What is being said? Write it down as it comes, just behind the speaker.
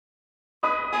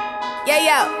Yeah,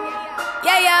 yo.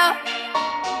 Yeah, yo.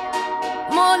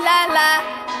 Moo la la.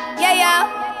 Yeah, yo.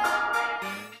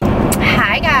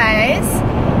 Hi, guys.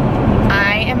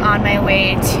 I am on my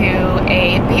way to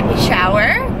a baby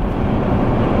shower.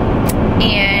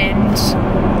 And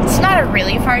it's not a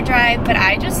really far drive, but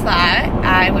I just thought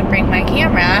I would bring my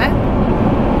camera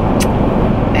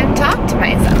and talk to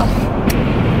myself.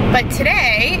 But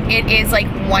today, it is like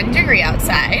 1 degree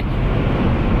outside.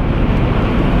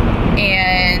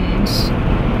 And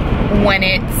when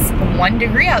it's 1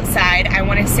 degree outside, I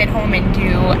want to sit home and do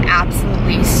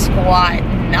absolutely squat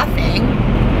nothing.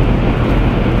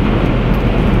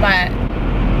 But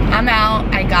I'm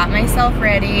out, I got myself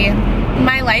ready.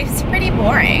 My life's pretty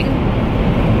boring.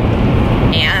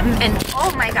 And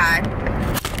oh my god.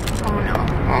 Oh no,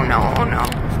 oh no, oh no.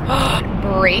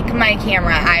 Break my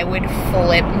camera, I would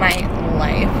flip my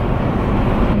life.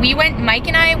 Mike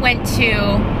and I went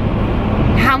to,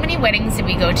 how many weddings did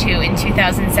we go to in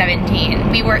 2017?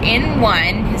 We were in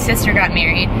one, his sister got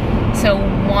married. So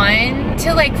 1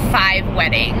 to like 5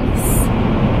 weddings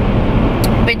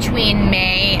between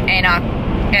May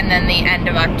and then the end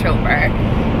of October.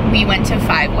 We went to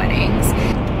 5 weddings.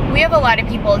 We have a lot of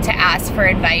people to ask for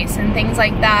advice and things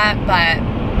like that, but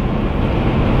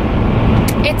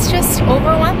it's just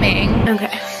overwhelming.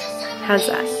 Okay, how's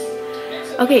that?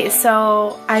 Okay,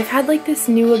 so I've had like this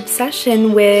new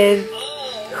obsession with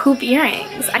hoop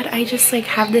earrings. I just like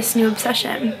have this new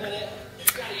obsession.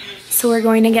 So we're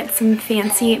going to get some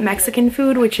fancy Mexican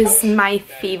food, which is my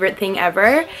favorite thing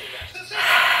ever.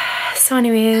 So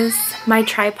anyways, my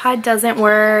tripod doesn't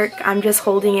work. I'm just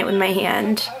holding it with my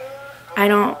hand.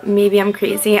 Maybe I'm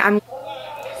crazy.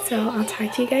 So I'll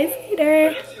talk to you guys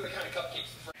later.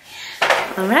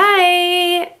 All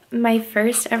right, my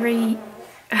first ever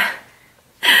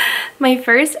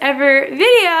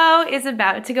video is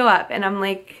about to go up and I'm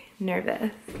like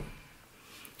nervous.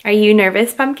 Are you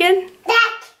nervous, Pumpkin?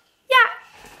 Yeah.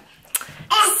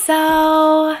 So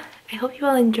I hope you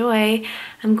all enjoy.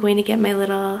 I'm going to get my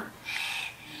little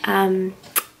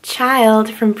child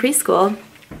from preschool.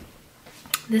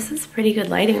 This is pretty good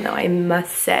lighting though, I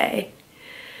must say.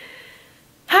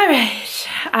 All right,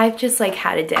 I've just like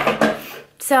had a day.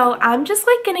 So I'm just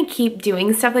like gonna keep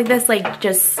doing stuff like this, like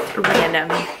just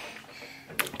random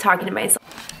talking to myself.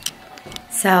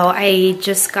 So I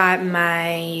just got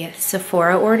my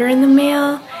Sephora order in the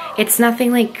mail. It's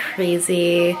nothing like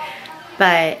crazy,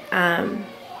 but oh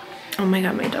my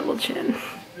god, my double chin.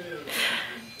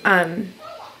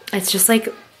 It's just like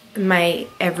my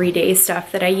everyday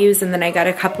stuff that I use, and then I got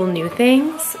a couple new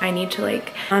things. I need to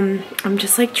like, I'm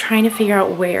just like trying to figure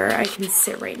out where I can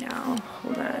sit right now.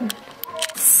 Hold on.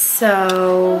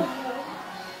 So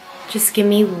just give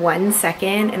me 1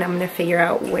 second and I'm gonna figure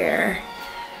out where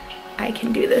I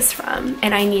can do this from.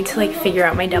 And I need to like figure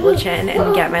out my double chin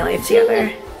and get my life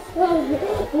together.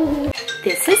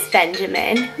 This is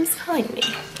Benjamin. Who's calling me?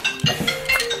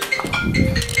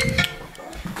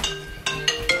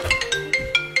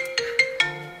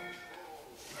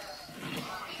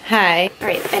 Hi. All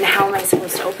right, and how am I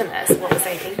supposed to open this? What was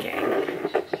I thinking?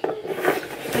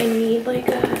 I need like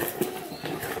a...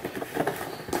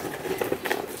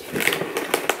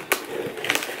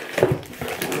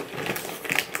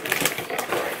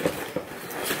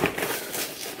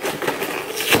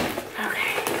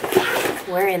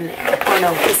 We're in there. Oh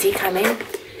no, is he coming?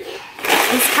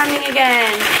 He's coming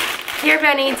again. Here,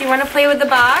 Benny, do you want to play with the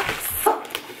box?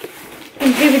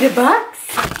 And play with the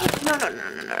box?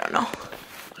 No.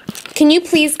 Can you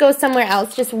please go somewhere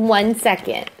else? Just 1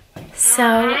 second. So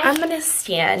I'm gonna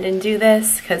stand and do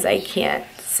this because I can't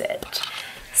sit.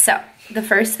 So the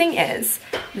first thing is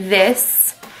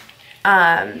this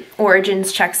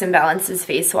Origins Checks and Balances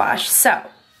face wash. So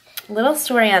little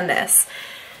story on this.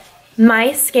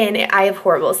 My skin, I have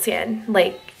horrible skin,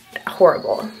 like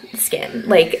horrible skin,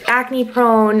 like acne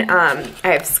prone, I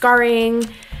have scarring,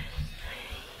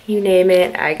 you name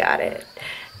it, I got it.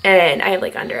 And I have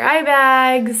like under eye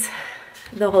bags,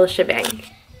 the whole shebang.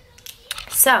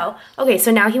 So, okay,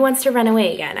 so now he wants to run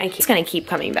away again. He's gonna keep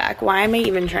coming back. Why am I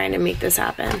even trying to make this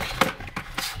happen?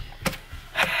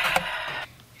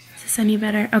 Is this any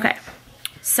better? Okay,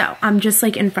 so I'm just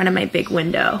like in front of my big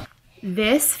window.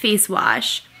 This face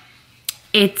wash,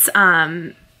 it's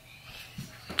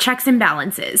checks and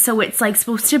balances. So it's like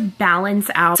supposed to balance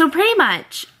out. So pretty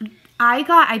much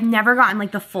I've never gotten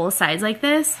like the full size like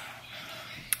this,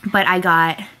 but I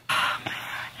got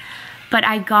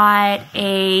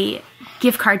a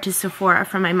gift card to Sephora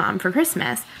from my mom for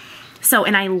Christmas. So,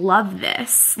 and I love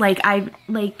this.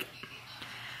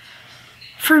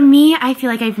 For me, I feel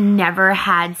like I've never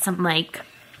had some like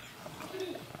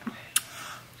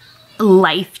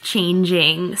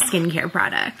life-changing skincare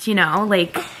product, you know?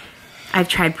 Like, I've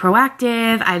tried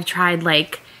Proactive, I've tried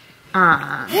like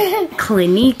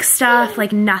Clinique stuff,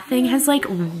 like nothing has like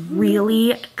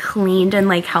really cleaned and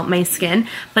like helped my skin,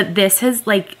 but this has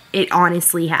like, it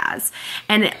honestly has.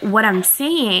 And what I'm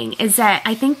saying is that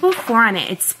I think before on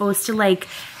it, it's supposed to like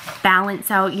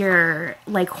balance out your,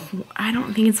 like, I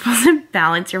don't think it's supposed to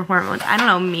balance your hormones. I don't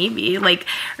know, maybe like,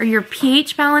 or your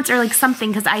pH balance or like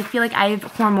something, because I feel like I have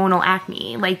hormonal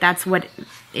acne. Like that's what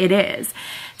it is.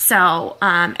 So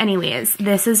anyways,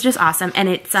 this is just awesome. And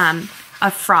it's a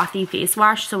frothy face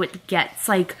wash, so it gets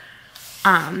like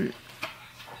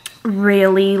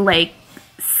really like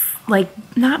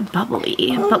not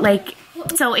bubbly, but like,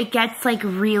 so it gets like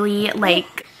really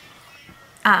like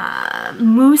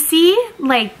moussey,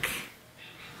 like,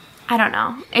 I don't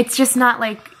know. It's just not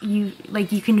like you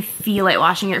can feel it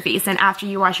washing your face, and after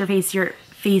you wash your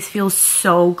face feels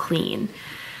so clean.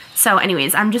 So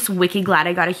anyways, I'm just wicked glad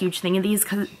I got a huge thing of these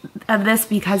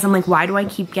because I'm like, why do I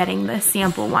keep getting the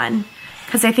sample one?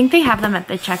 Because I think they have them at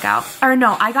the checkout. Or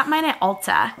no, I got mine at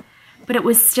Ulta, but it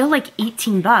was still like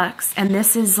 18 bucks, and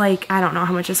this is like, I don't know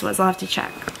how much this was, I'll have to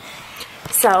check.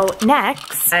 So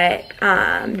next,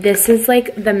 this is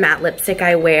like the matte lipstick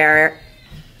I wear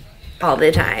all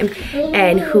the time,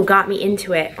 and who got me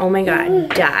into it, oh my god,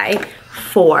 die,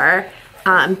 for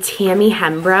Tammy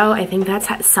Hembrow. I think that's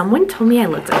how, someone told me I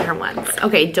looked at her once.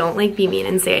 Okay, don't like be mean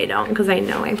and say I don't, because I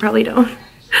know I probably don't.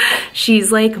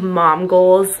 She's like mom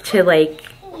goals to like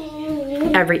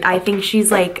I think she's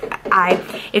like,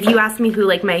 if you ask me who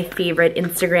like my favorite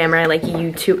Instagrammer, like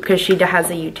YouTube, because she has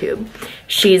a YouTube,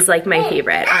 she's like my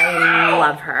favorite. I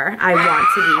love her. I want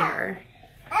to be her.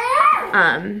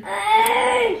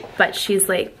 But she's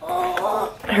like,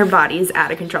 her body's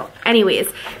out of control.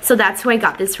 Anyways, so that's who I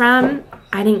got this from.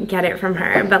 I didn't get it from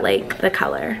her, but like the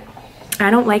color. I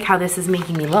don't like how this is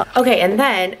making me look. Okay, and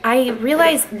then I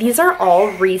realized these are all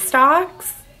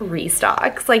restocks,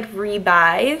 like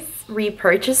rebuys,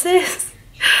 repurchases.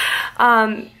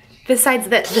 Besides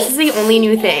this is the only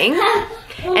new thing,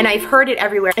 and I've heard it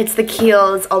everywhere. It's the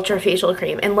Kiehl's Ultra Facial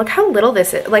Cream, and look how little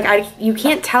this is. Like, you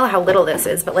can't tell how little this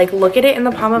is, but like, look at it in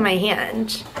the palm of my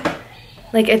hand.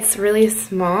 Like, it's really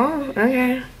small.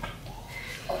 Okay.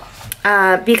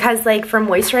 Because like for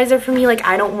moisturizer for me, like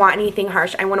I don't want anything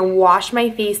harsh. I want to wash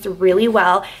my face really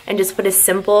well and just put a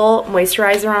simple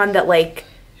moisturizer on that like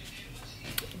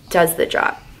does the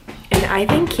job. And I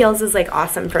think Kiehl's is like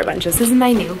awesome for a bunch. This is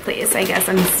my new place, I guess.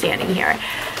 I'm standing here.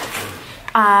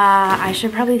 I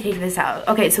should probably take this out.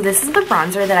 Okay, so this is the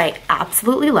bronzer that I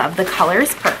absolutely love. The color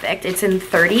is perfect. It's in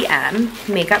 30M,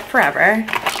 Makeup Forever.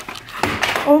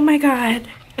 Oh my god.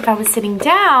 If I was sitting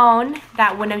down,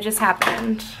 that wouldn't have just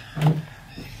happened.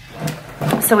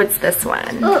 So it's this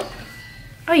one.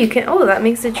 Oh, you can, oh, that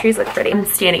makes the trees look pretty. I'm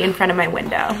standing in front of my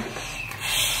window.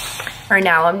 Or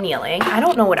now I'm kneeling. I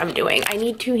don't know what I'm doing. I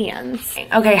need two hands.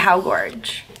 Okay, how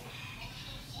gorge.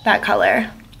 That color.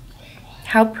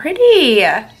 How pretty.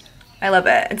 I love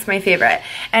it. It's my favorite.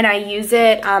 And I use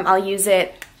it, I'll use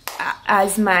it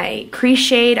as my crease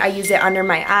shade. I use it under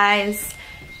my eyes.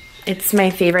 It's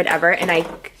my favorite ever. And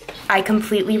I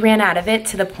completely ran out of it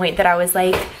to the point that I was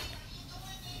like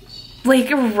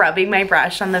rubbing my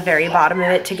brush on the very bottom of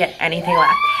it to get anything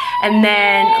left. And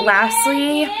then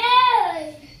lastly,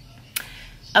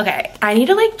 okay, I need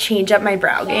to like change up my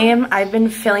brow game. I've been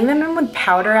filling them in with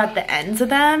powder at the ends of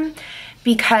them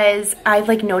because I've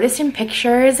like noticed in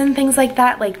pictures and things like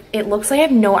that, like it looks like I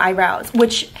have no eyebrows,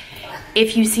 which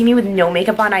if you see me with no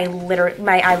makeup on,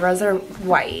 my eyebrows are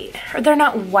white. Or they're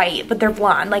not white, but they're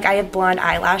blonde. Like I have blonde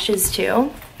eyelashes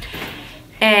too.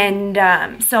 And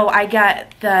so I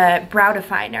got the brow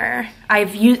definer.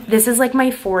 This is like my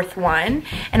 4th one,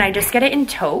 and I just get it in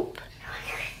taupe.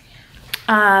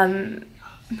 But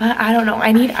I don't know,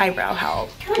 I need eyebrow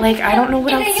help. Like I don't know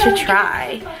what else to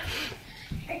try.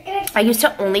 I used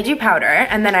to only do powder,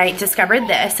 and then I discovered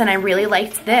this, and I really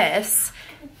liked this.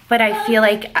 But I feel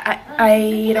like,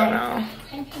 I don't know.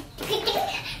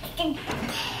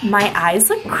 My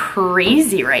eyes look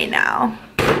crazy right now.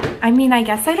 I mean, I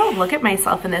guess I don't look at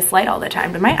myself in this light all the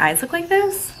time. Do my eyes look like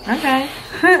this? Okay.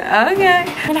 Okay.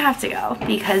 I'm gonna have to go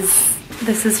because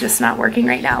this is just not working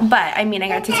right now. But, I mean, I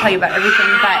got to tell you about everything.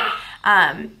 But,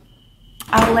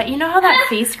 I'll let you know how that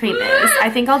face cream is. I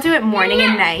think I'll do it morning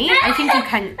and night. I think you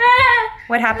can.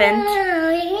 What happened?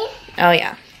 Oh,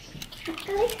 yeah.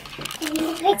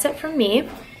 That's it from me.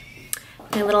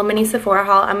 My little mini Sephora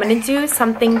haul. I'm gonna do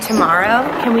something tomorrow.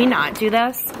 Can we not do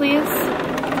this, please?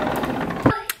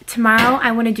 Tomorrow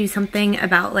I want to do something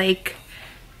about like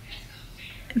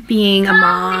being a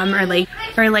mom or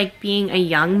like being a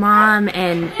young mom,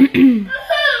 and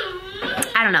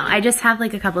I don't know, I just have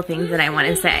like a couple things that I want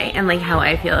to say and like how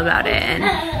I feel about it.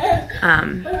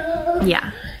 And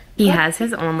yeah, he has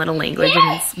his own little language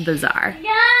and it's bizarre.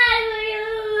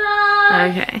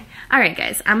 Okay, all right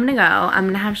guys, I'm gonna go. I'm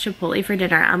gonna have Chipotle for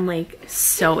dinner. I'm like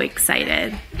so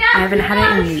excited. I haven't had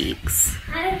it in weeks.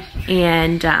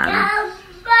 And yeah,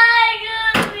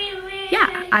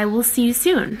 I will see you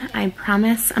soon. I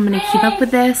promise I'm gonna keep up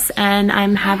with this, and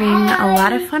I'm having a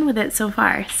lot of fun with it so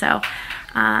far. So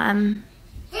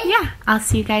yeah, I'll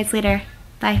see you guys later.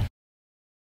 Bye.